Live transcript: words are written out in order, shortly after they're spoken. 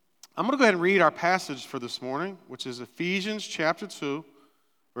I'm going to go ahead and read our passage for this morning, which is Ephesians chapter 2,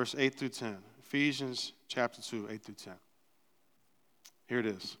 verse 8 through 10. Ephesians chapter 2, 8 through 10. Here it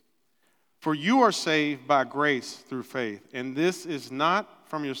is. For you are saved by grace through faith, and this is not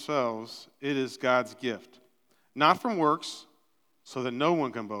from yourselves, it is God's gift. Not from works, so that no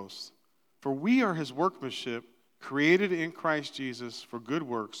one can boast. For we are his workmanship, created in Christ Jesus for good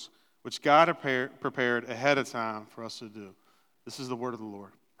works, which God prepared ahead of time for us to do. This is the word of the Lord.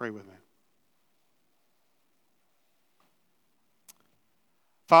 Pray with me.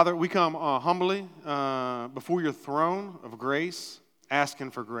 Father, we come humbly before your throne of grace, asking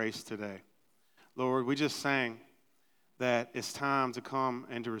for grace today. Lord, we just sang that it's time to come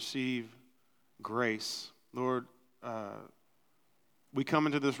and to receive grace. Lord, we come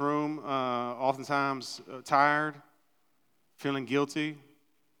into this room oftentimes tired, feeling guilty,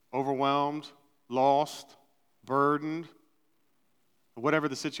 overwhelmed, lost, burdened. Whatever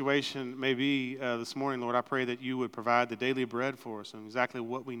the situation may be this morning, Lord, I pray that you would provide the daily bread for us and exactly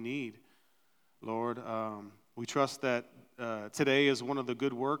what we need. Lord, we trust that today is one of the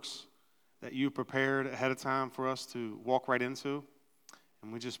good works that you prepared ahead of time for us to walk right into.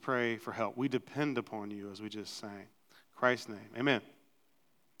 And we just pray for help. We depend upon you, as we just sang. In Christ's name, amen.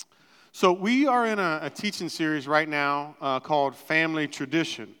 So we are in a teaching series right now called Family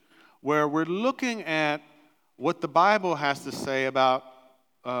Tradition, where we're looking at what the Bible has to say about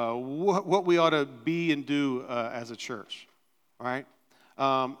what we ought to be and do as a church, right?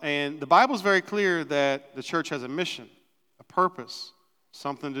 And the Bible's very clear that the church has a mission, a purpose,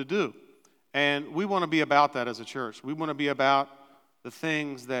 something to do. And we want to be about that as a church. We want to be about the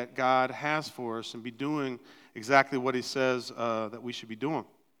things that God has for us and be doing exactly what he says that we should be doing.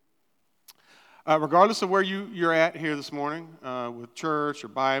 Regardless of where you're at here this morning, with church or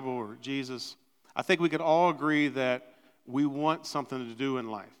Bible or Jesus, I think we could all agree that we want something to do in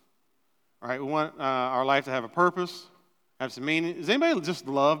life. All right? We want our life to have a purpose, have some meaning. Does anybody just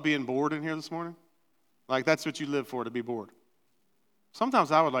love being bored in here this morning? Like that's what you live for, to be bored.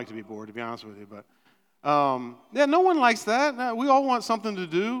 Sometimes I would like to be bored, to be honest with you, but yeah, no one likes that. No, we all want something to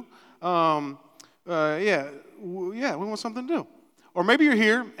do. We want something to do. Or maybe you're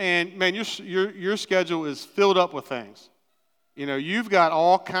here and man, your schedule is filled up with things. You know, you've got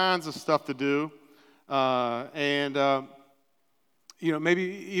all kinds of stuff to do, maybe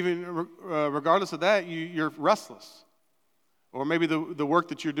even regardless of that, you're restless. Or maybe the work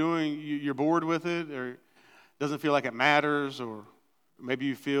that you're doing, you're bored with it, or doesn't feel like it matters, or maybe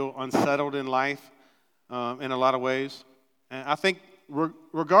you feel unsettled in life in a lot of ways. And I think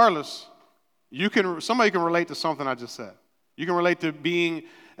regardless, somebody can relate to something I just said. You can relate to being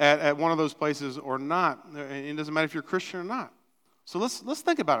at one of those places or not. It doesn't matter if you're a Christian or not. So let's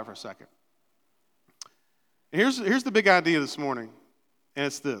think about it for a second. Here's the big idea this morning, and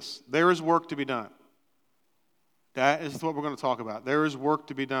it's this. There is work to be done. That is what we're going to talk about. There is work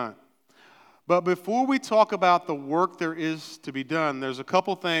to be done. But before we talk about the work there is to be done, there's a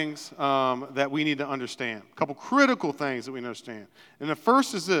couple things that we need to understand, a couple critical things that we understand. And the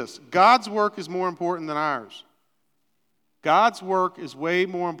first is this: God's work is more important than ours. God's work is way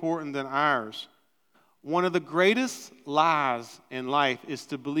more important than ours. One of the greatest lies in life is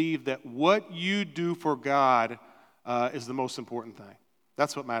to believe that what you do for God is the most important thing.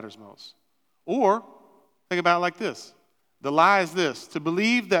 That's what matters most. Or, think about it like this. The lie is this: to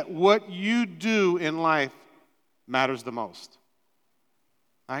believe that what you do in life matters the most.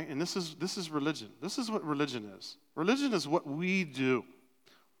 Right? And this is religion. This is what religion is. Religion is what we do.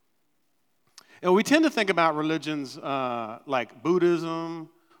 And we tend to think about religions like Buddhism,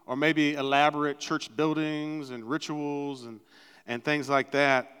 or maybe elaborate church buildings and rituals and things like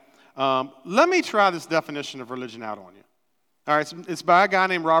that. Let me try this definition of religion out on you. All right, it's by a guy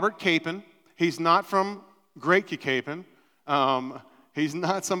named Robert Capon. He's not from Great Capon. He's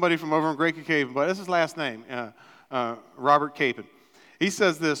not somebody from over in Great Capon, but that's his last name, Robert Capon. He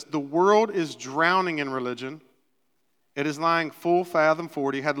says this: the world is drowning in religion. It is lying full fathom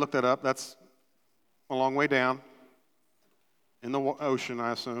 40. Had to look that up. That's a long way down in the ocean,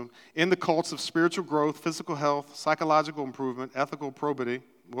 I assume. In the cults of spiritual growth, physical health, psychological improvement, ethical probity.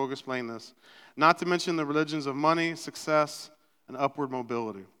 We'll explain this. Not to mention the religions of money, success, and upward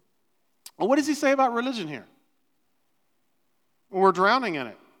mobility. Well, what does he say about religion here? We're drowning in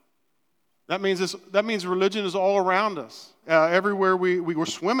it. That means religion is all around us. Everywhere we're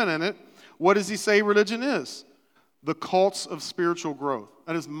swimming in it. What does he say religion is? The cults of spiritual growth.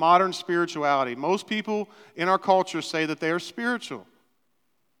 That is modern spirituality. Most people in our culture say that they are spiritual.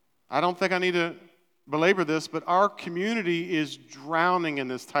 I don't think I need to belabor this, but our community is drowning in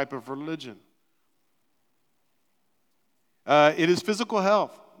this type of religion. It is physical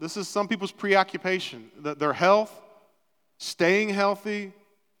health. This is some people's preoccupation. Their health, staying healthy,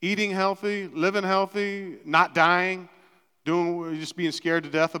 eating healthy, living healthy, not dying, just being scared to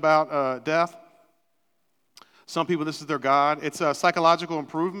death about death. Some people, this is their God. It's a psychological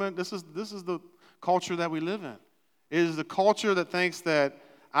improvement. This is the culture that we live in. It is the culture that thinks that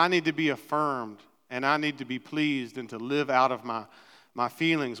I need to be affirmed and I need to be pleased and to live out of my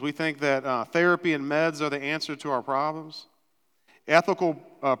feelings. We think that therapy and meds are the answer to our problems. Ethical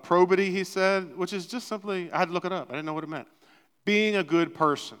probity, he said, which is just simply, I had to look it up. I didn't know what it meant. Being a good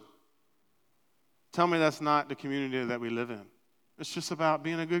person. Tell me that's not the community that we live in. It's just about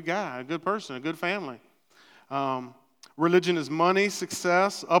being a good guy, a good person, a good family. Religion is money,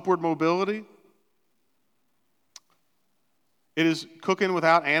 success, upward mobility. It is cooking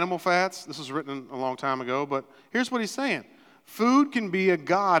without animal fats. This was written a long time ago, but here's what he's saying. Food can be a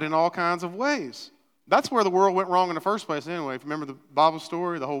god in all kinds of ways. That's where the world went wrong in the first place anyway. If you remember the Bible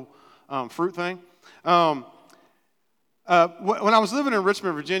story, the whole fruit thing. When I was living in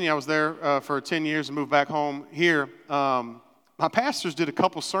Richmond, Virginia, I was there for 10 years and moved back home here. My pastors did a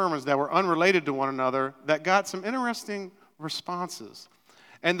couple sermons that were unrelated to one another that got some interesting responses.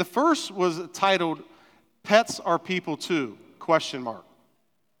 And the first was titled, "Pets Are People Too?" ?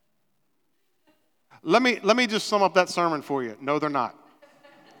 Let me just sum up that sermon for you. No, they're not.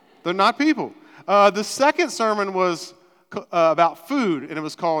 They're not people. The second sermon was about food, and it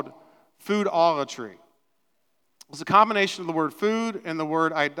was called Foodolatry. It was a combination of the word food and the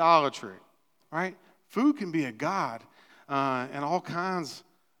word idolatry, right? Food can be a god in all kinds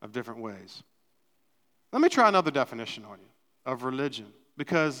of different ways. Let me try another definition on you of religion,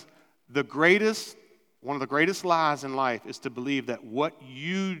 because one of the greatest lies in life is to believe that what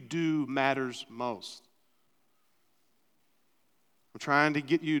you do matters most. I'm trying to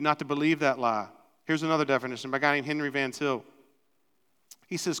get you not to believe that lie. Here's another definition by a guy named Henry Van Til.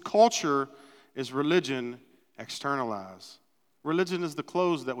 He says, culture is religion externalized. Religion is the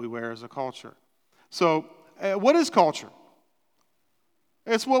clothes that we wear as a culture. So, what is culture?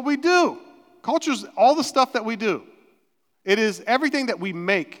 It's what we do. Culture is all the stuff that we do. It is everything that we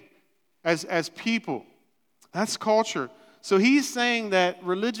make as people. That's culture. So he's saying that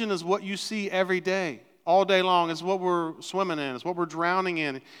religion is what you see every day, all day long. It's what we're swimming in. It's what we're drowning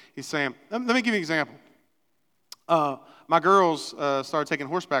in. He's saying, let me give you an example. My girls started taking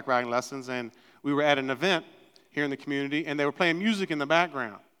horseback riding lessons, and we were at an event here in the community, and they were playing music in the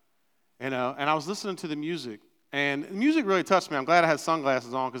background. And I was listening to the music, and the music really touched me. I'm glad I had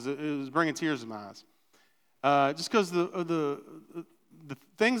sunglasses on because it was bringing tears to my eyes. Just because the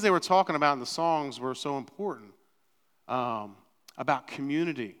things they were talking about in the songs were so important, about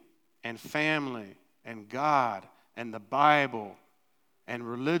community and family and God and the Bible and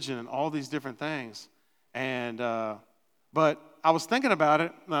religion and all these different things. And but I was thinking about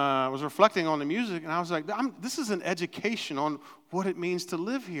it. I was reflecting on the music, and I was like, this is an education on what it means to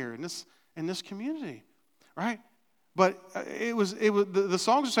live here in this community, right? But the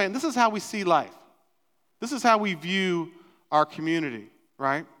songs are saying this is how we see life. This is how we view our community,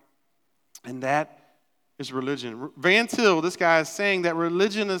 right? And that is religion. Van Til, this guy, is saying that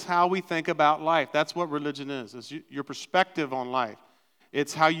religion is how we think about life. That's what religion is. It's your perspective on life.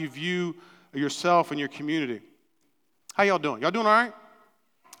 It's how you view yourself and your community. How y'all doing? Y'all doing all right?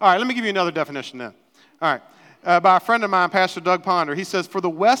 All right, let me give you another definition then. All right. By a friend of mine, Pastor Doug Ponder. He says, for the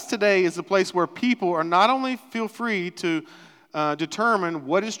West today is a place where people are not only feel free to determine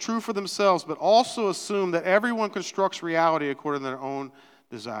what is true for themselves, but also assume that everyone constructs reality according to their own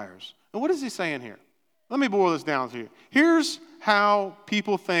desires. And what is he saying here? Let me boil this down to you. Here's how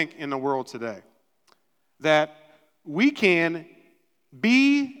people think in the world today. That we can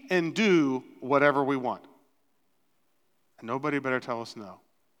be and do whatever we want. And nobody better tell us no.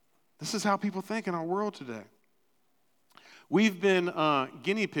 This is how people think in our world today. We've been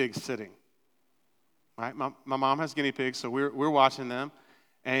guinea pig sitting. Right? My mom has guinea pigs, so we're watching them.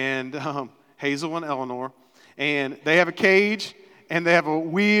 And Hazel and Eleanor. And they have a cage, and they have a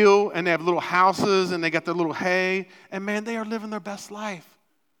wheel, and they have little houses, and they got their little hay. And man, they are living their best life.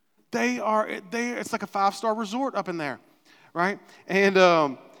 It's like a 5-star resort up in there. Right?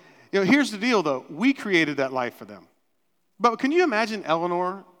 And here's the deal, though. We created that life for them. But can you imagine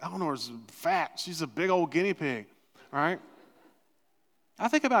Eleanor? Eleanor's fat. She's a big old guinea pig, right? I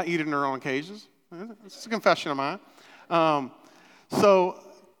think about eating her on occasions. It's a confession of mine. So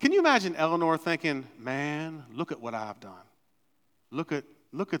can you imagine Eleanor thinking, man, look at what I've done. Look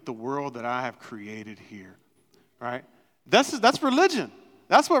at the world that I have created here, right? That's religion.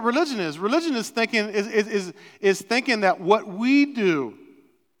 That's what religion is. Religion is thinking is thinking that what we do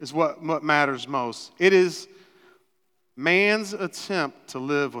is what matters most. It is man's attempt to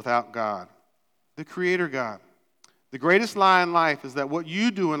live without God, the Creator God. The greatest lie in life is that what you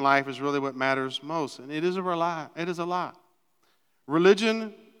do in life is really what matters most, and it is a lie. It is a lie.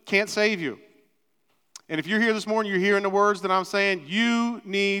 Religion can't save you. And if you're here this morning, you're hearing the words that I'm saying, you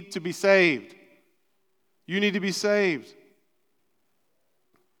need to be saved. You need to be saved.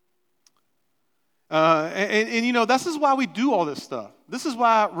 This is why we do all this stuff. This is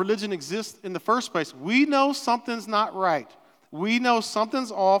why religion exists in the first place. We know something's not right. We know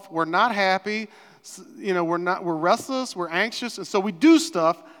something's off. We're not happy. We're restless. We're anxious. And so we do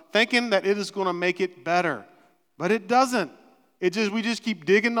stuff thinking that it is going to make it better. But it doesn't. We just keep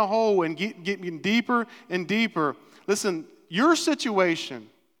digging the hole and getting deeper and deeper. Listen, your situation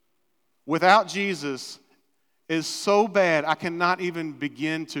without Jesus is so bad, I cannot even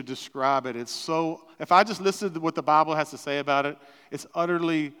begin to describe it. If I just listed what the Bible has to say about it, it's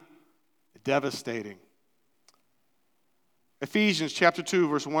utterly devastating. Ephesians chapter 2,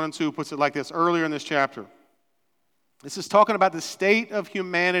 verse 1 and 2 puts it like this earlier in this chapter. This is talking about the state of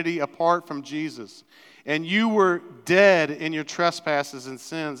humanity apart from Jesus. And you were dead in your trespasses and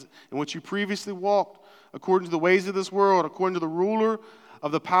sins in which you previously walked, according to the ways of this world, according to the ruler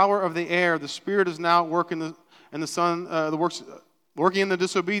of the power of the air. The Spirit is now working and the Son, working in the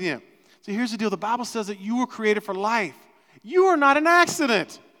disobedient. So here's the deal. The Bible says that you were created for life. You are not an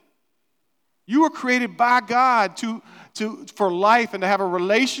accident. You were created by God for life and to have a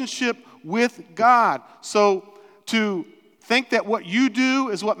relationship with God. So to think that what you do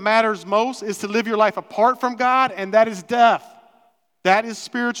is what matters most is to live your life apart from God, and that is death. That is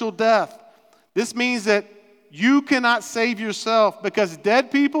spiritual death. This means that you cannot save yourself because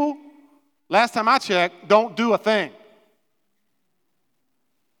dead people, last time I checked, don't do a thing.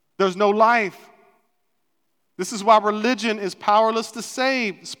 There's no life. This is why religion is powerless to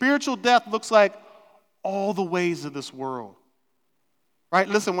save. Spiritual death looks like all the ways of this world. Right?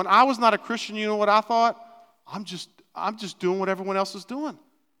 Listen, when I was not a Christian, you know what I thought? I'm just doing what everyone else is doing.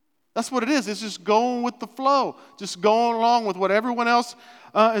 That's what it is. It's just going with the flow, just going along with what everyone else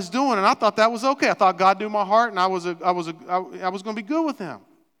is doing. And I thought that was okay. I thought God knew my heart, and I was going to be good with Him.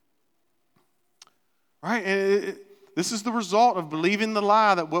 Right? And this is the result of believing the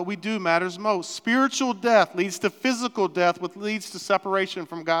lie that what we do matters most. Spiritual death leads to physical death, which leads to separation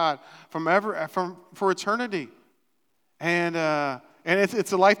from God for eternity. And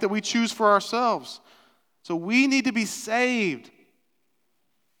it's a life that we choose for ourselves. So we need to be saved.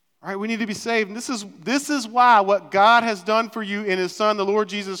 All right, we need to be saved. And this is why what God has done for you in His Son, the Lord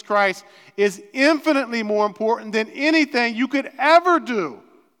Jesus Christ, is infinitely more important than anything you could ever do.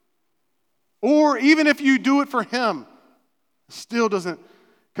 Or even if you do it for Him, it still doesn't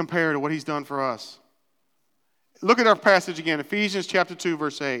compare to what He's done for us. Look at our passage again, Ephesians chapter 2,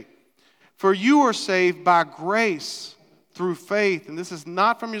 verse 8. For you are saved by grace through faith, and this is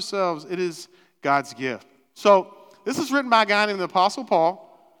not from yourselves, it is God's gift. So this is written by a guy named the Apostle Paul,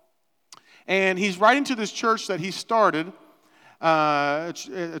 and he's writing to this church that he started, a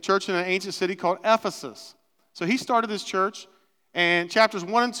church in an ancient city called Ephesus. So he started this church, and chapters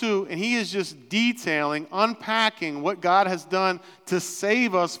 1 and 2, and he is just detailing, unpacking what God has done to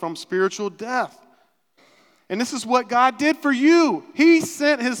save us from spiritual death. And this is what God did for you. He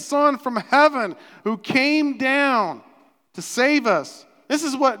sent His Son from heaven who came down to save us. This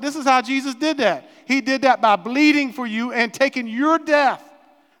is how Jesus did that. He did that by bleeding for you and taking your death,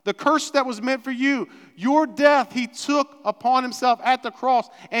 the curse that was meant for you. Your death He took upon Himself at the cross,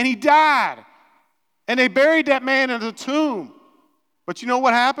 and He died. And they buried that man in the tomb. But you know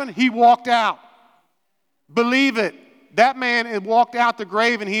what happened? He walked out. Believe it. That man had walked out the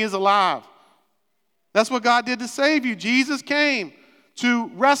grave, and he is alive. That's what God did to save you. Jesus came to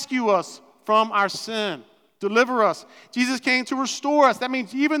rescue us from our sin. Deliver us. Jesus came to restore us. That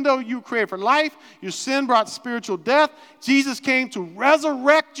means even though you were created for life, your sin brought spiritual death, Jesus came to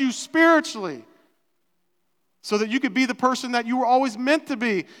resurrect you spiritually so that you could be the person that you were always meant to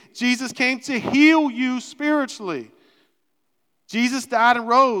be. Jesus came to heal you spiritually. Jesus died and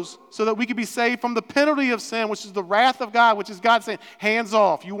rose so that we could be saved from the penalty of sin, which is the wrath of God, which is God saying, hands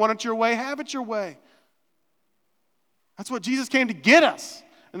off. You want it your way? Have it your way. That's what Jesus came to get us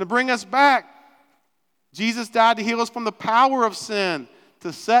and to bring us back. Jesus died to heal us from the power of sin,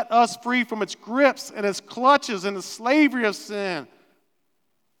 to set us free from its grips and its clutches and the slavery of sin.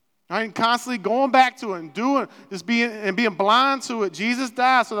 Right? And constantly going back to it and being blind to it. Jesus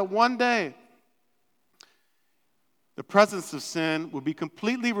died so that one day the presence of sin will be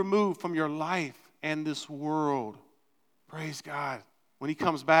completely removed from your life and this world. Praise God. When He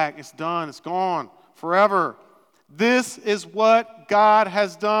comes back, it's done. It's gone forever. This is what God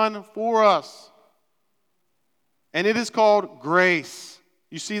has done for us. And it is called grace.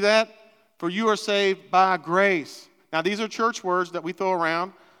 You see that? For you are saved by grace. Now, these are church words that we throw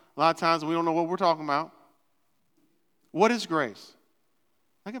around a lot of times, and we don't know what we're talking about. What is grace?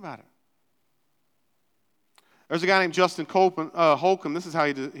 Think about it. There's a guy named Justin Holcomb. This is how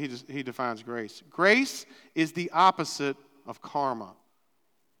he defines grace. Grace is the opposite of karma.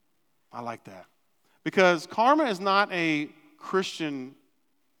 I like that. Because karma is not a Christian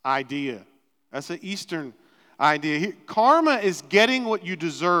idea. That's an Eastern idea. Karma is getting what you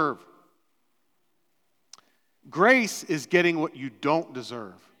deserve. Grace is getting what you don't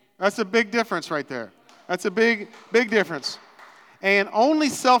deserve. That's a big difference right there. That's a big difference. And only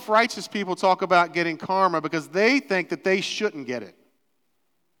self-righteous people talk about getting karma because they think that they shouldn't get it.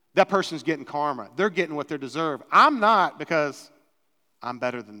 That person's getting karma. They're getting what they deserve. I'm not because I'm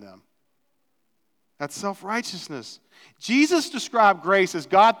better than them. That's self-righteousness. Jesus described grace as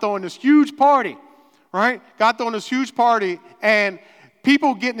God throwing this huge party, right? God throwing this huge party and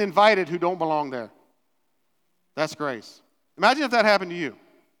people getting invited who don't belong there. That's grace. Imagine if that happened to you.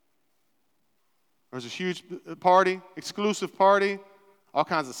 There's a huge party, exclusive party, all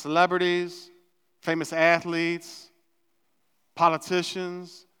kinds of celebrities, famous athletes,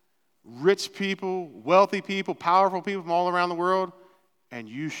 politicians, rich people, wealthy people, powerful people from all around the world, and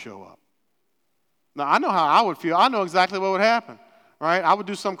you show up. Now, I know how I would feel. I know exactly what would happen, right? I would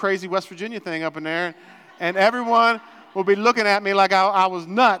do some crazy West Virginia thing up in there, and everyone would be looking at me like I was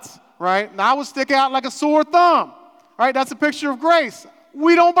nuts, right? And I would stick out like a sore thumb, right? That's a picture of grace.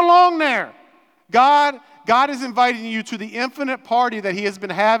 We don't belong there. God is inviting you to the infinite party that he has been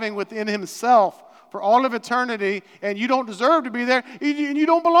having within himself for all of eternity, and you don't deserve to be there, and you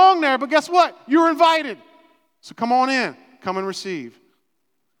don't belong there, but guess what? You're invited. So come on in. Come and receive.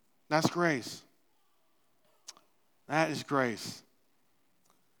 That's grace. That is grace.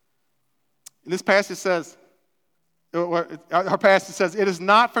 And this passage says, our passage says, it is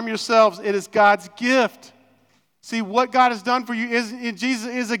not from yourselves, it is God's gift. See, what God has done for you in Jesus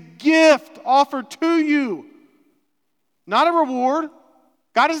is a gift offered to you, not a reward.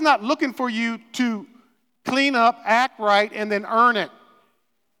 God is not looking for you to clean up, act right, and then earn it.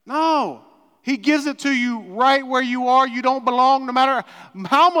 No, he gives it to you right where you are. You don't belong no matter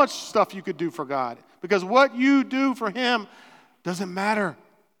how much stuff you could do for God, because what you do for him doesn't matter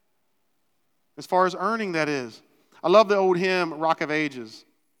as far as earning, that is. I love the old hymn, Rock of Ages.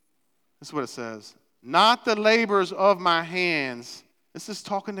 This is what it says. Not the labors of my hands, this is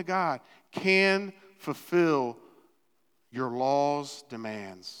talking to God, can fulfill your law's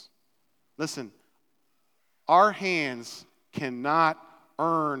demands. Listen, our hands cannot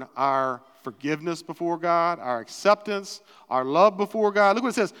earn our forgiveness before God, our acceptance, our love before God. Look what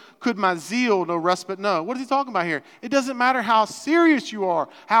it says. Could my zeal no respite know? What is he talking about here? It doesn't matter how serious you are,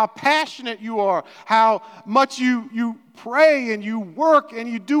 how passionate you are, how much you pray and you work and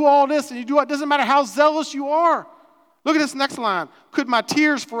you do all this and you do it. It doesn't matter how zealous you are. Look at this next line. Could my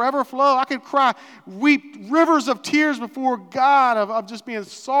tears forever flow? I could cry, weep rivers of tears before God of just being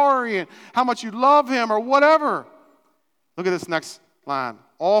sorry and how much you love him or whatever. Look at this next line.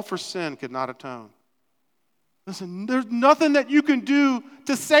 All for sin could not atone. Listen, there's nothing that you can do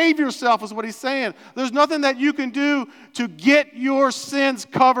to save yourself is what he's saying. There's nothing that you can do to get your sins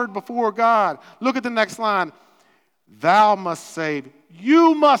covered before God. Look at the next line. Thou must save.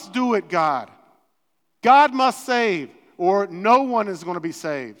 You must do it, God. God must save, or no one is going to be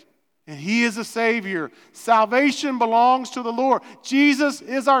saved. And he is a Savior. Salvation belongs to the Lord. Jesus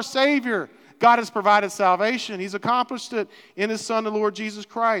is our Savior. God has provided salvation. He's accomplished it in his Son, the Lord Jesus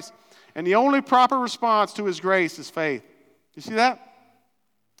Christ. And the only proper response to his grace is faith. You see that?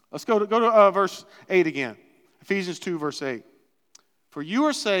 Let's go to verse 8 again. Ephesians 2, verse 8. For you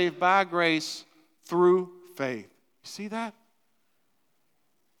are saved by grace through faith. You see that?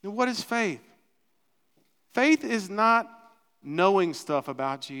 Now, what is faith? Faith is not knowing stuff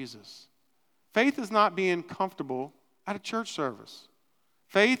about Jesus. Faith is not being comfortable at a church service.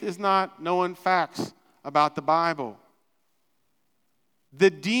 Faith is not knowing facts about the Bible. The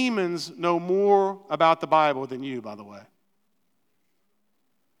demons know more about the Bible than you, by the way.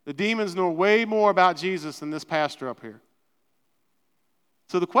 The demons know way more about Jesus than this pastor up here.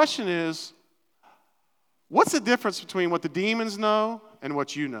 So the question is, what's the difference between what the demons know and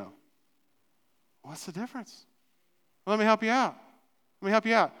what you know? What's the difference? Well, let me help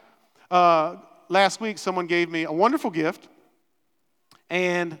you out. Last week, someone gave me a wonderful gift.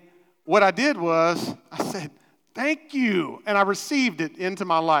 And what I did was, I said, thank you. And I received it into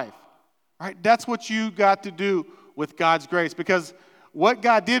my life. Right? That's what you got to do with God's grace. Because what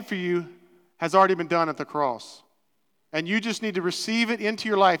God did for you has already been done at the cross. And you just need to receive it into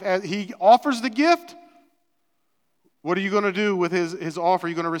your life. As he offers the gift, What are you going to do with his offer? Are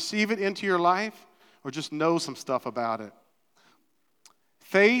you going to receive it into your life or just know some stuff about it?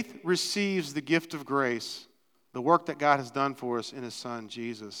 Faith receives the gift of grace, the work that God has done for us in his Son,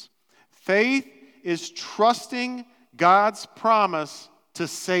 Jesus. Faith is trusting God's promise to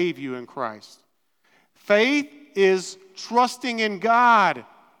save you in Christ. Faith is trusting in God.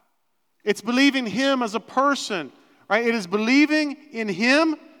 It's believing him as a person, right? It is believing in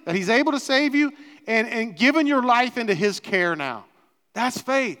him that he's able to save you and giving your life into his care now. That's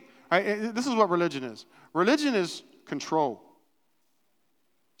faith, right? This is what religion is. Religion is control.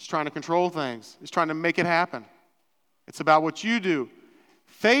 It's trying to control things. It's trying to make it happen. It's about what you do.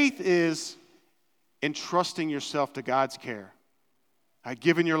 Faith is entrusting yourself to God's care, right?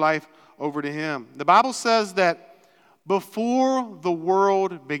 Giving your life over to him. The Bible says that before the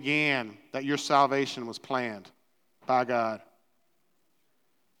world began, that your salvation was planned by God.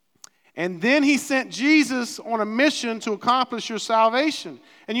 And then he sent Jesus on a mission to accomplish your salvation.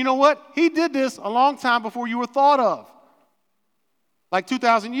 And you know what? He did this a long time before you were thought of. Like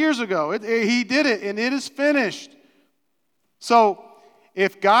 2,000 years ago. He did it, and it is finished. So,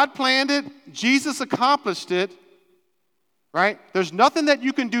 if God planned it, Jesus accomplished it, right? There's nothing that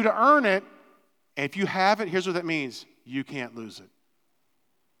you can do to earn it. And if you have it, here's what that means. You can't lose it.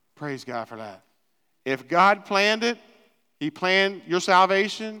 Praise God for that. If God planned it, he planned your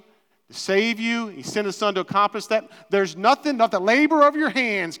salvation to save you. He sent his Son to accomplish that. There's nothing, not the labor of your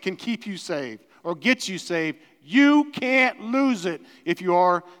hands can keep you saved or get you saved. You can't lose it if you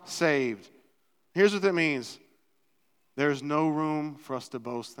are saved. Here's what that means. There's no room for us to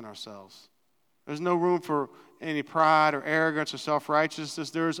boast in ourselves. There's no room for any pride or arrogance or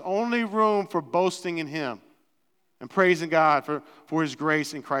self-righteousness. There is only room for boasting in him and praising God for his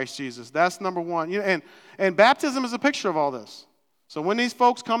grace in Christ Jesus. That's number one. And baptism is a picture of all this. So when these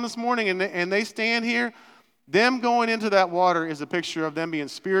folks come this morning and they stand here, them going into that water is a picture of them being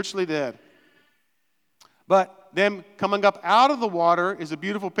spiritually dead. But them coming up out of the water is a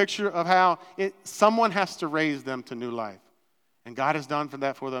beautiful picture of how someone has to raise them to new life. And God has done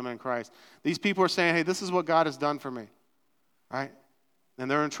for them in Christ. These people are saying, hey, this is what God has done for me. Right? And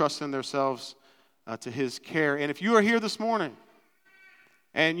they're entrusting themselves to his care. And if you are here this morning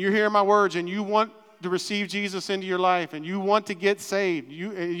and you're hearing my words and you want to receive Jesus into your life and you want to get saved,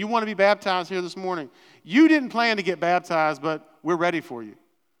 you want to be baptized here this morning, you didn't plan to get baptized, but we're ready for you.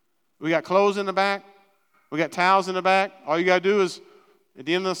 We got clothes in the back. We got towels in the back. All you got to do is, at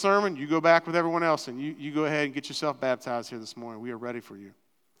the end of the sermon, you go back with everyone else and you go ahead and get yourself baptized here this morning. We are ready for you.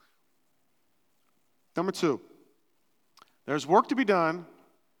 Number 2, there's work to be done,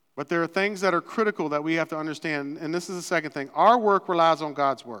 but there are things that are critical that we have to understand. And this is the second thing. Our work relies on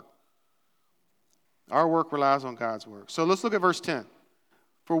God's work. Our work relies on God's work. So let's look at verse 10.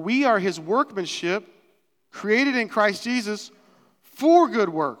 For we are his workmanship, created in Christ Jesus for good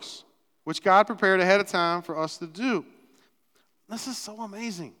works, which God prepared ahead of time for us to do. This is so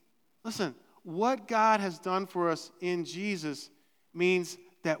amazing. Listen, what God has done for us in Jesus means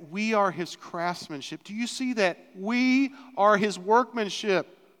that we are his craftsmanship. Do you see that? We are his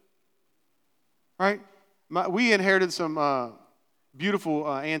workmanship. Right? We inherited some beautiful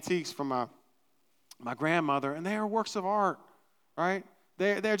antiques from my grandmother, and they are works of art. Right?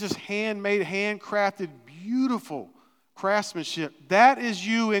 They're just handmade, handcrafted, beautiful craftsmanship. That is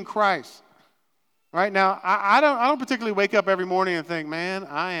you in Christ. Right now, I don't particularly wake up every morning and think, man,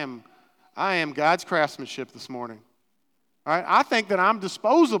 I am God's craftsmanship this morning. Right? I think that I'm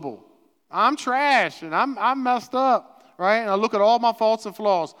disposable. I'm trash and I'm messed up. Right? And I look at all my faults and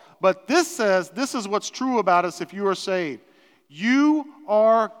flaws. But this says this is what's true about us if you are saved. You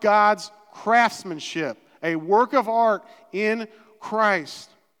are God's craftsmanship, a work of art in Christ.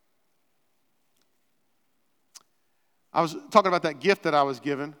 I was talking about that gift that I was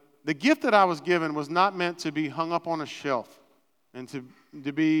given. The gift that I was given was not meant to be hung up on a shelf and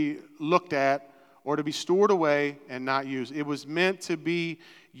to be looked at or to be stored away and not used. It was meant to be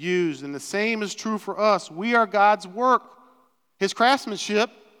used. And the same is true for us. We are God's work, his craftsmanship,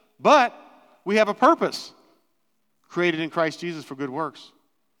 but we have a purpose created in Christ Jesus for good works.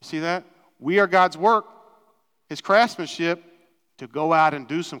 You see that? We are God's work, his craftsmanship, to go out and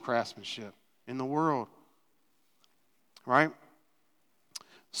do some craftsmanship in the world. Right?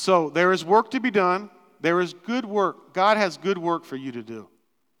 So there is work to be done. There is good work. God has good work for you to do.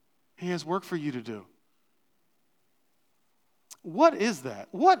 He has work for you to do. What is that?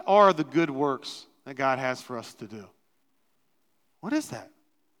 What are the good works that God has for us to do? What is that?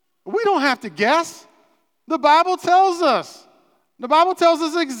 We don't have to guess. The Bible tells us. The Bible tells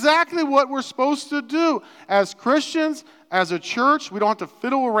us exactly what we're supposed to do. As Christians, as a church, we don't have to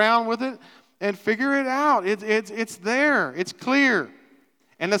fiddle around with it. and figure it out. It's there. It's clear.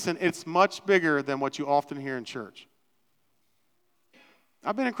 And listen, it's much bigger than what you often hear in church.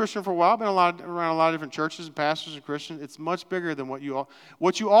 I've been a Christian for a while. I've been around a lot of different churches and pastors and Christians. It's much bigger than what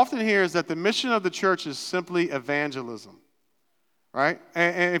you often hear is that the mission of the church is simply evangelism, right?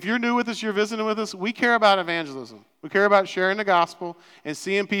 And if you're new with us, you're visiting with us, we care about evangelism. We care about sharing the gospel and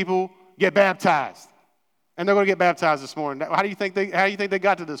seeing people get baptized. And they're going to get baptized this morning. How do you think they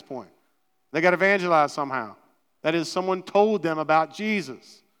got to this point? They got evangelized somehow. That is, someone told them about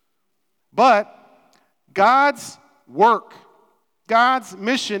Jesus. But God's work, God's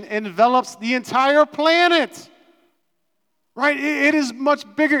mission envelops the entire planet. Right? It is much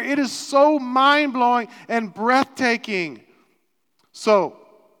bigger. It is so mind-blowing and breathtaking. So,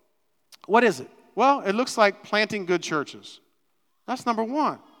 what is it? Well, it looks like planting good churches. That's number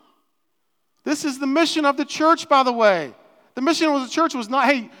one. This is the mission of the church, by the way. The mission of the church was not,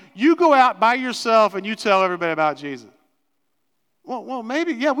 hey, you go out by yourself and you tell everybody about Jesus. Well,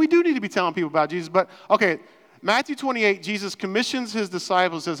 maybe, yeah, we do need to be telling people about Jesus. But, okay, Matthew 28, Jesus commissions his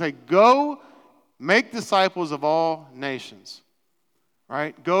disciples, says, hey, go make disciples of all nations.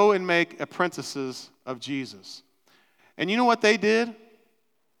 Right? Go and make apprentices of Jesus. And you know what they did?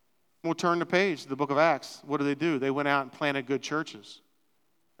 We'll turn the page to the book of Acts. What do? They went out and planted good churches.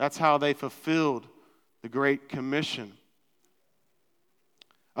 That's how they fulfilled the Great Commission.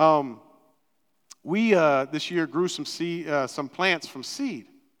 We this year grew some plants from seed,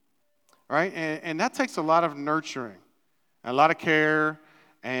 right? And that takes a lot of nurturing, a lot of care,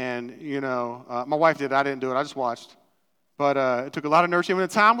 and my wife did. I didn't do it. I just watched. But it took a lot of nurturing. When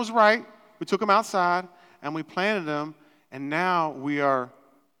the time was right, we took them outside and we planted them, and now we are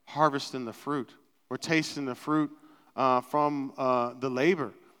harvesting the fruit. We're tasting the fruit from the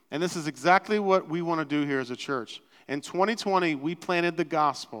labor. And this is exactly what we want to do here as a church. In 2020, we planted the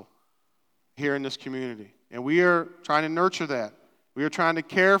gospel here in this community. And we are trying to nurture that. We are trying to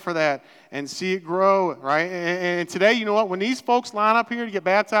care for that and see it grow, right? And today, you know what? When these folks line up here to get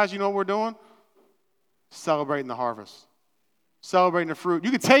baptized, you know what we're doing? Celebrating the harvest. Celebrating the fruit.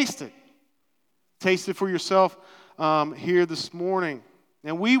 You can taste it. Taste it for yourself here this morning.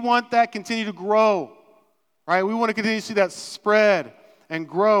 And we want that to continue to grow, right? We want to continue to see that spread and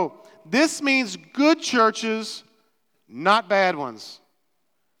grow. This means good churches, not bad ones.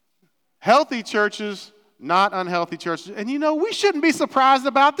 Healthy churches, not unhealthy churches. And we shouldn't be surprised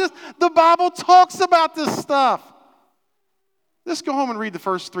about this. The Bible talks about this stuff. Let's go home and read the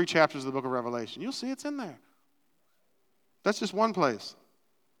first 3 chapters of the book of Revelation. You'll see it's in there. That's just one place.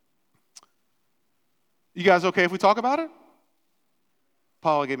 You guys okay if we talk about it?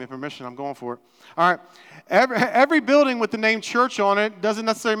 Paula gave me permission. I'm going for it. All right. Every building with the name church on it doesn't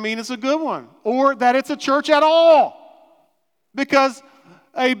necessarily mean it's a good one or that it's a church at all. Because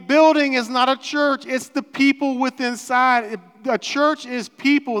a building is not a church. It's the people within inside. A church is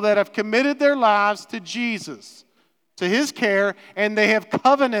people that have committed their lives to Jesus, to his care, and they have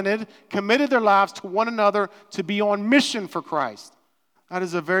committed their lives to one another to be on mission for Christ. That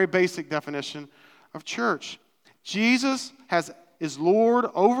is a very basic definition of church. Jesus is Lord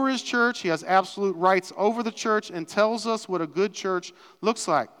over his church. He has absolute rights over the church and tells us what a good church looks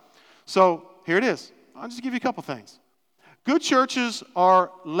like. So here it is. I'll just give you a couple things. Good churches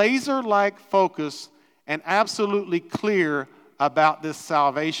are laser-like focused and absolutely clear about this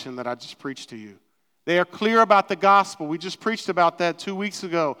salvation that I just preached to you. They are clear about the gospel. We just preached about that 2 weeks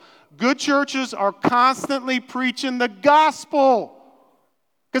ago. Good churches are constantly preaching the gospel.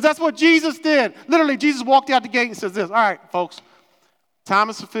 Because that's what Jesus did. Literally, Jesus walked out the gate and says this, all right, folks, time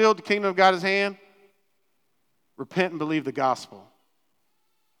is fulfilled, the kingdom of God is at hand. Repent and believe the gospel.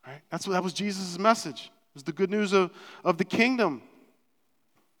 Right? That was Jesus' message. It was the good news of the kingdom.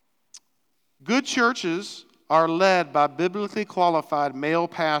 Good churches are led by biblically qualified male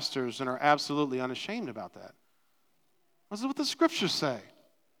pastors and are absolutely unashamed about that. That's what the scriptures say.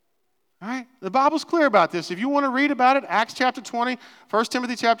 All right? The Bible's clear about this. If you want to read about it, Acts chapter 20, 1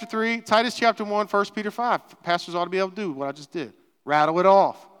 Timothy chapter 3, Titus chapter 1, 1 Peter 5. Pastors ought to be able to do what I just did. Rattle it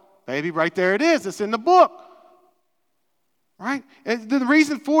off. Baby, right there it is. It's in the book. Right? And the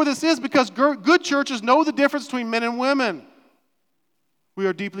reason for this is because good churches know the difference between men and women. We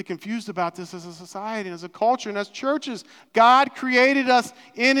are deeply confused about this as a society, and as a culture, and as churches. God created us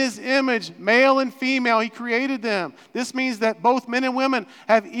in his image, male and female. He created them. This means that both men and women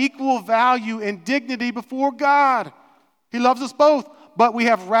have equal value and dignity before God. He loves us both, but we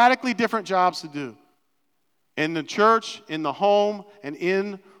have radically different jobs to do. In the church, in the home, and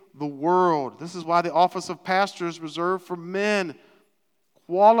in the world. This is why the office of pastor is reserved for men,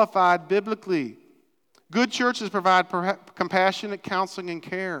 qualified biblically. Good churches provide compassionate counseling and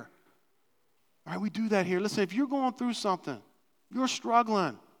care. All right, we do that here. Listen, if you're going through something, you're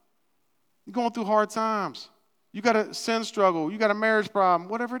struggling, you're going through hard times, you got a sin struggle, you got a marriage problem,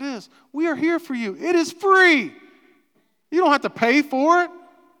 whatever it is, we are here for you. It is free. You don't have to pay for it.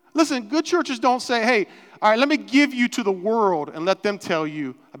 Listen, good churches don't say, hey, all right, let me give you to the world and let them tell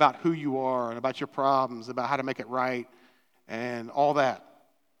you about who you are and about your problems, about how to make it right and all that.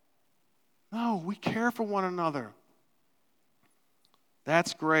 No, we care for one another.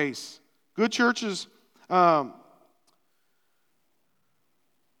 That's grace. Good churches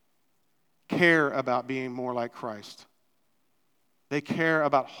care about being more like Christ. They care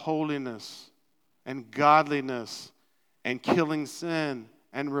about holiness and godliness and killing sin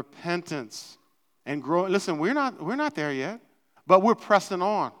and repentance and growing. Listen, we're not there yet, but we're pressing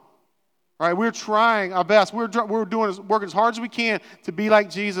on. Right? We're trying our best. We're working as hard as we can to be like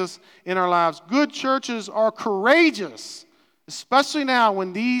Jesus in our lives. Good churches are courageous, especially now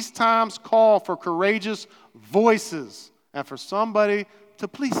when these times call for courageous voices and for somebody to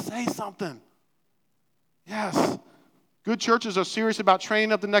please say something. Yes. Good churches are serious about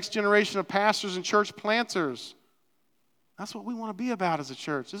training up the next generation of pastors and church planters. That's what we want to be about as a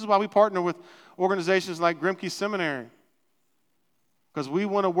church. This is why we partner with organizations like Grimke Seminary. Because we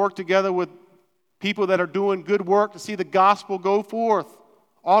want to work together with people that are doing good work to see the gospel go forth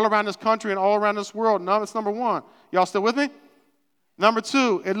all around this country and all around this world. Now, that's number one. Y'all still with me? Number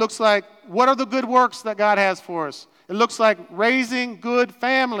two, it looks like, what are the good works that God has for us? It looks like raising good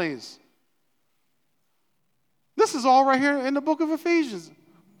families. This is all right here in the book of Ephesians.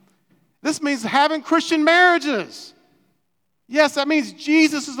 This means having Christian marriages. Yes, that means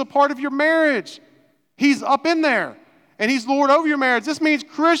Jesus is a part of your marriage. He's up in there. And he's Lord over your marriage. This means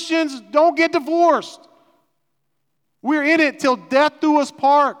Christians don't get divorced. We're in it till death do us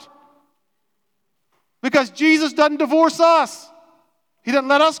part. Because Jesus doesn't divorce us. He doesn't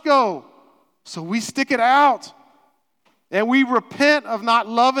let us go. So we stick it out. And we repent of not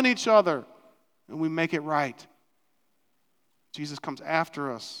loving each other. And we make it right. Jesus comes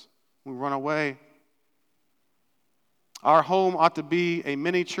after us. We run away. Our home ought to be a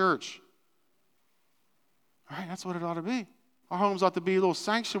mini church. All right, that's what it ought to be. Our homes ought to be little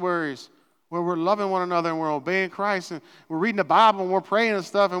sanctuaries where we're loving one another and we're obeying Christ and we're reading the Bible and we're praying and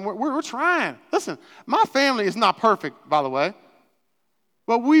stuff and we're trying. Listen, my family is not perfect, by the way,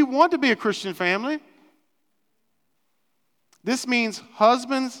 but we want to be a Christian family. This means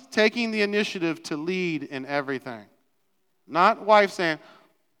husbands taking the initiative to lead in everything. Not wife saying,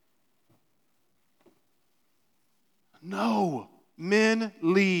 no, men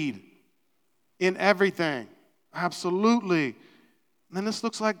lead in everything. Absolutely. And then this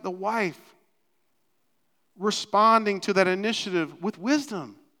looks like the wife responding to that initiative with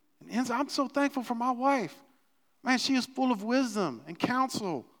wisdom. And I'm so thankful for my wife. Man, she is full of wisdom and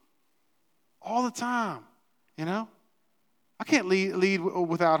counsel all the time, you know? I can't lead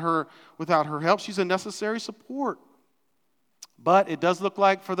without her help. She's a necessary support. But it does look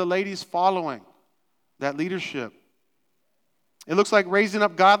like for the ladies following that leadership. It looks like raising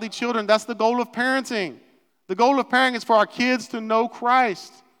up godly children. That's the goal of parenting. The goal of parenting is for our kids to know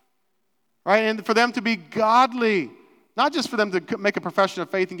Christ, right? And for them to be godly. Not just for them to make a profession of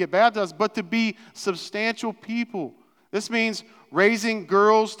faith and get baptized, but to be substantial people. This means raising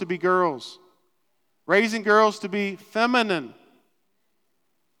girls to be girls. Raising girls to be feminine.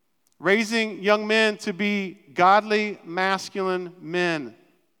 Raising young men to be godly, masculine men.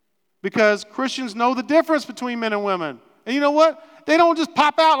 Because Christians know the difference between men and women. And you know what? They don't just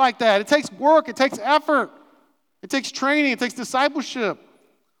pop out like that. It takes work. It takes effort. It takes training. It takes discipleship.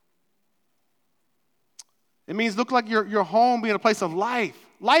 It means look like your home being a place of life.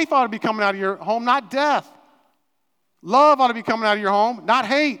 Life ought to be coming out of your home, not death. Love ought to be coming out of your home, not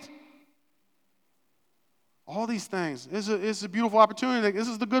hate. All these things. It's a beautiful opportunity. This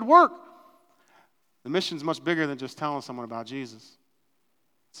is the good work. The mission is much bigger than just telling someone about Jesus.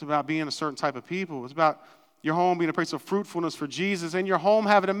 It's about being a certain type of people. It's about your home being a place of fruitfulness for Jesus and your home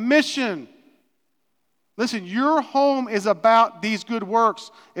having a mission. Listen, your home is about these good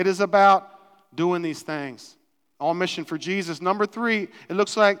works. It is about doing these things. All mission for Jesus. Number 3, it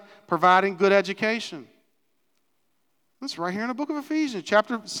looks like providing good education. That's right here in the book of Ephesians,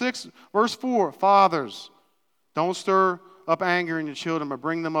 chapter 6, verse 4. Fathers, don't stir up anger in your children, but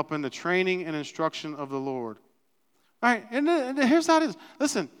bring them up in the training and instruction of the Lord. All right, and here's how it is.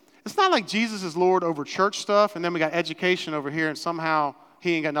 Listen, it's not like Jesus is Lord over church stuff, and then we got education over here, and somehow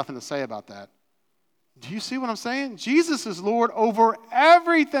he ain't got nothing to say about that. Do you see what I'm saying? Jesus is Lord over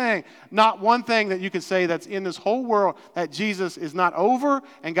everything. Not one thing that you can say that's in this whole world that Jesus is not over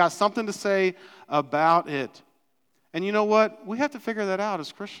and got something to say about it. And you know what? We have to figure that out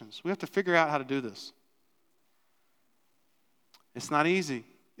as Christians. We have to figure out how to do this. It's not easy.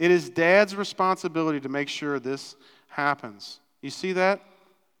 It is dad's responsibility to make sure this happens. You see that?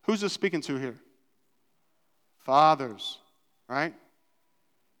 Who's this speaking to here? Fathers, right?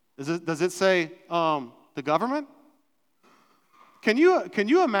 Does it say the government? Can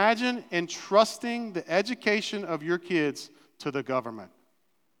you imagine entrusting the education of your kids to the government?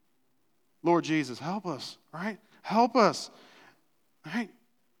 Lord Jesus, help us, right? Help us, right?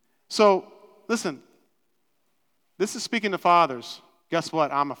 So, listen, this is speaking to fathers. Guess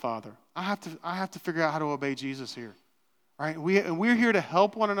what? I'm a father. I have to figure out how to obey Jesus here, right? We're here to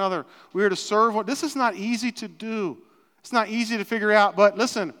help one another. We're here to serve one. This is not easy to do. It's not easy to figure out. But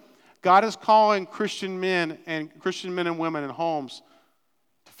listen, God is calling Christian men and women in homes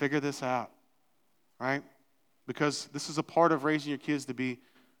to figure this out, right? Because this is a part of raising your kids to be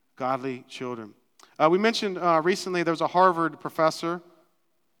godly children. We mentioned recently there was a Harvard professor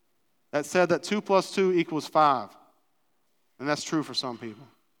that said that 2 + 2 = 5. And that's true for some people.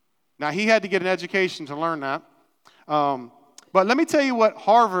 Now, he had to get an education to learn that. But let me tell you what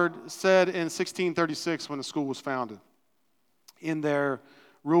Harvard said in 1636 when the school was founded in their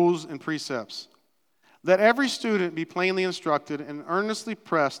rules and precepts. Let every student be plainly instructed and earnestly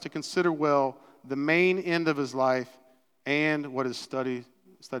pressed to consider well the main end of his life and what his studies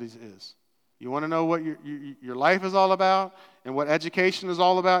is. You want to know what your life is all about and what education is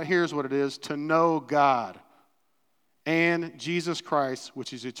all about? Here's what it is: to know God and Jesus Christ,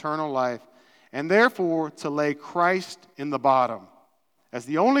 which is eternal life, and therefore to lay Christ in the bottom as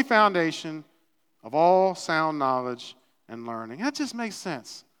the only foundation of all sound knowledge and learning. That just makes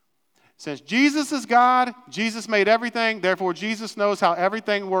sense. Since Jesus is God, Jesus made everything, therefore Jesus knows how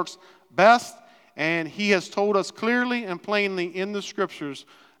everything works best, and he has told us clearly and plainly in the scriptures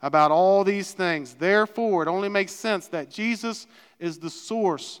about all these things. Therefore, it only makes sense that Jesus is the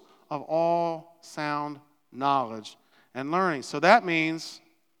source of all sound knowledge and learning. So that means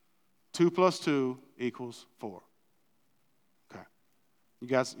 2 + 2 = 4. Okay. You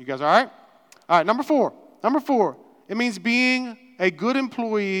guys all right? All right, number four. It means being a good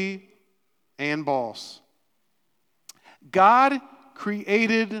employee and boss. God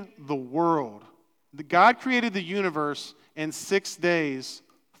created the world. God created the universe in 6 days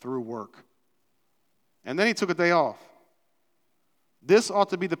through work. And then he took a day off. This ought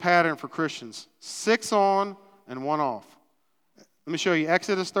to be the pattern for Christians. 6 on and 1 off. Let me show you.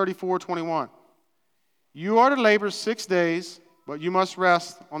 Exodus 34:21. You are to labor 6 days, but you must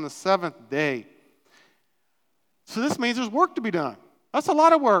rest on the 7th day. So this means there's work to be done. That's a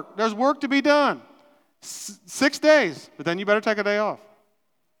lot of work. There's work to be done. 6 days, but then you better take a day off.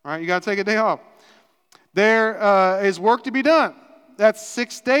 All right, you got to take a day off. There is work to be done. That's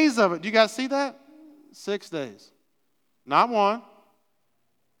 6 days of it. Do you guys see that? 6 days. Not 1,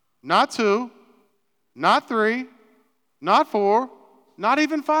 not 2, not 3, not 4, not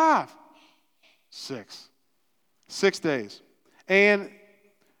even 5. 6. 6 days. And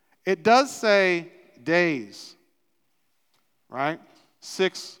it does say days, right?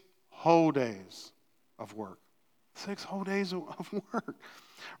 6 whole days of work. 6 whole days of work,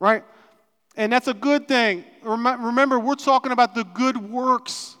 right? And that's a good thing. Remember, we're talking about the good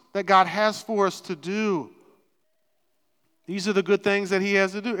works that God has for us to do. These are the good things that he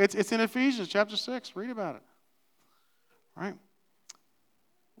has to do. It's in Ephesians chapter 6. Read about it. Right?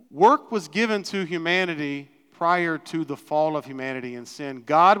 Work was given to humanity prior to the fall of humanity and sin.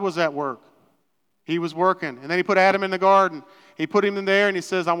 God was at work. He was working. And then he put Adam in the garden. He put him in there and he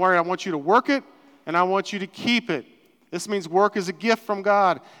says, I want you to work it and I want you to keep it. This means work is a gift from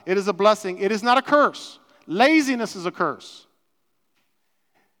God. It is a blessing. It is not a curse. Laziness is a curse.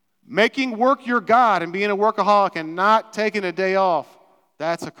 Making work your God and being a workaholic and not taking a day off,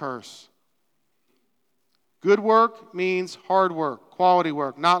 that's a curse. Good work means hard work, quality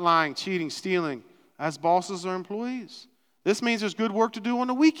work, not lying, cheating, stealing, as bosses or employees. This means there's good work to do on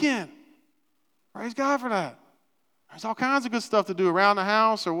the weekend. Praise God for that. There's all kinds of good stuff to do around the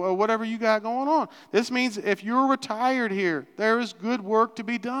house or whatever you got going on. This means if you're retired here, there is good work to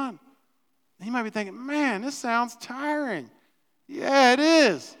be done. You might be thinking, man, this sounds tiring. Yeah, it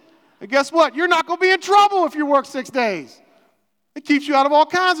is. And guess what? You're not going to be in trouble if you work 6 days. It keeps you out of all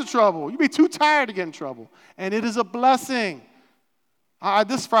kinds of trouble. You'd be too tired to get in trouble. And it is a blessing.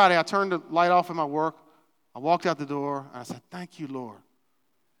 This Friday, I turned the light off in my work. I walked out the door, and I said, thank you, Lord,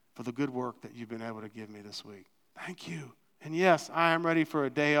 for the good work that you've been able to give me this week. Thank you. And yes, I am ready for a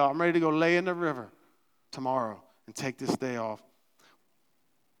day off. I'm ready to go lay in the river tomorrow and take this day off.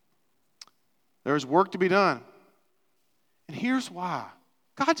 There's work to be done. And here's why.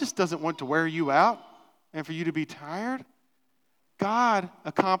 God just doesn't want to wear you out. and for you to be tired, God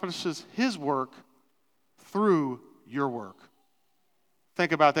accomplishes his work through your work.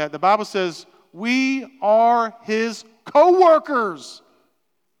 Think about that. The Bible says we are his co-workers.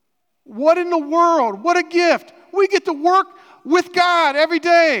 What in the world? What a gift. We get to work with God every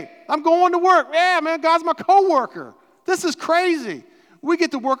day. I'm going to work. Yeah, man, God's my co-worker. This is crazy. We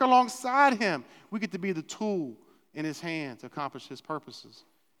get to work alongside him. We get to be the tool in his hand to accomplish his purposes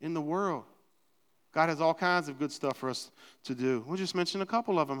in the world. God has all kinds of good stuff for us to do. We'll just mention a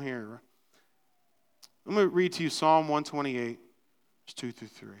couple of them here. Let me read to you Psalm 128, 2 through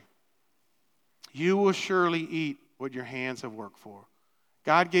 3. You will surely eat what your hands have worked for.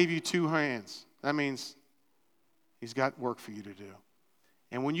 God gave you 2 hands. That means he's got work for you to do.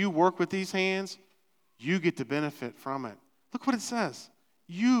 And when you work with these hands, you get to benefit from it. Look what it says.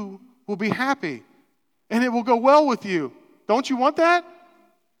 You will be happy, and it will go well with you. Don't you want that?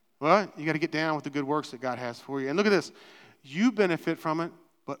 Well, you got to get down with the good works that God has for you. And look at this. You benefit from it,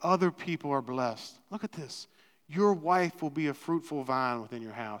 but other people are blessed. Look at this. Your wife will be a fruitful vine within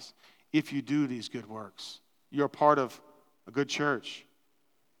your house if you do these good works. You're a part of a good church.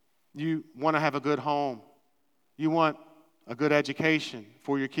 You want to have a good home. You want a good education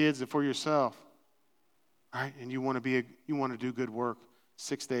for your kids and for yourself. Right? And you want to do good work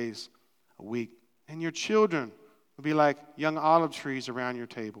 6 days a week. And your children will be like young olive trees around your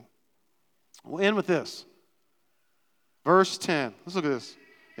table. We'll end with this. Verse 10. Let's look at this.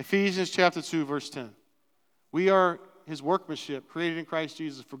 Ephesians chapter 2, verse 10. We are his workmanship, created in Christ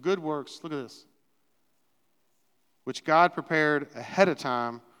Jesus for good works. Look at this. Which God prepared ahead of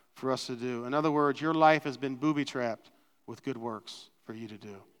time for us to do. In other words, your life has been booby-trapped with good works for you to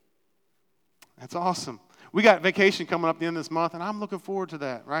do. That's awesome. We got vacation coming up at the end of this month, and I'm looking forward to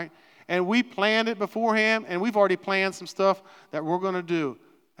that, right? And we planned it beforehand, and we've already planned some stuff that we're going to do,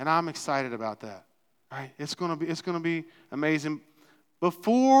 and I'm excited about that, right? It's going to be amazing.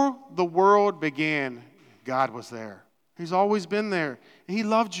 Before the world began, God was there. He's always been there, and he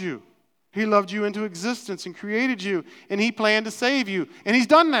loved you. He loved you into existence and created you, and he planned to save you, and he's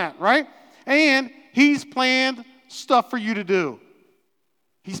done that, right? And he's planned stuff for you to do.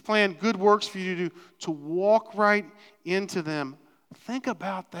 He's planned good works for you to do, to walk right into them. Think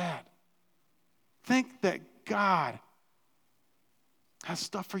about that. Think that God has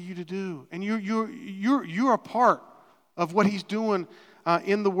stuff for you to do, and you're a part of what he's doing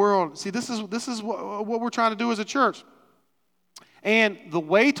in the world. See, this is what we're trying to do as a church. And the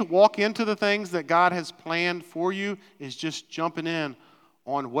way to walk into the things that God has planned for you is just jumping in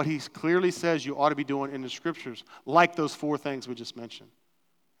on what he clearly says you ought to be doing in the scriptures, like those 4 things we just mentioned.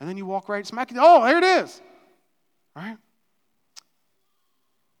 And then you walk right smack. Oh, there it is. Right?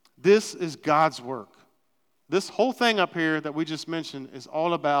 This is God's work. This whole thing up here that we just mentioned is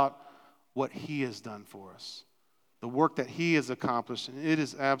all about what he has done for us. The work that he has accomplished. And it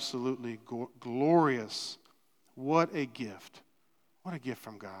is absolutely glorious. What a gift. What a gift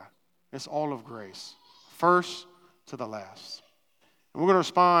from God. It's all of grace. First to the last. And we're going to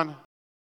respond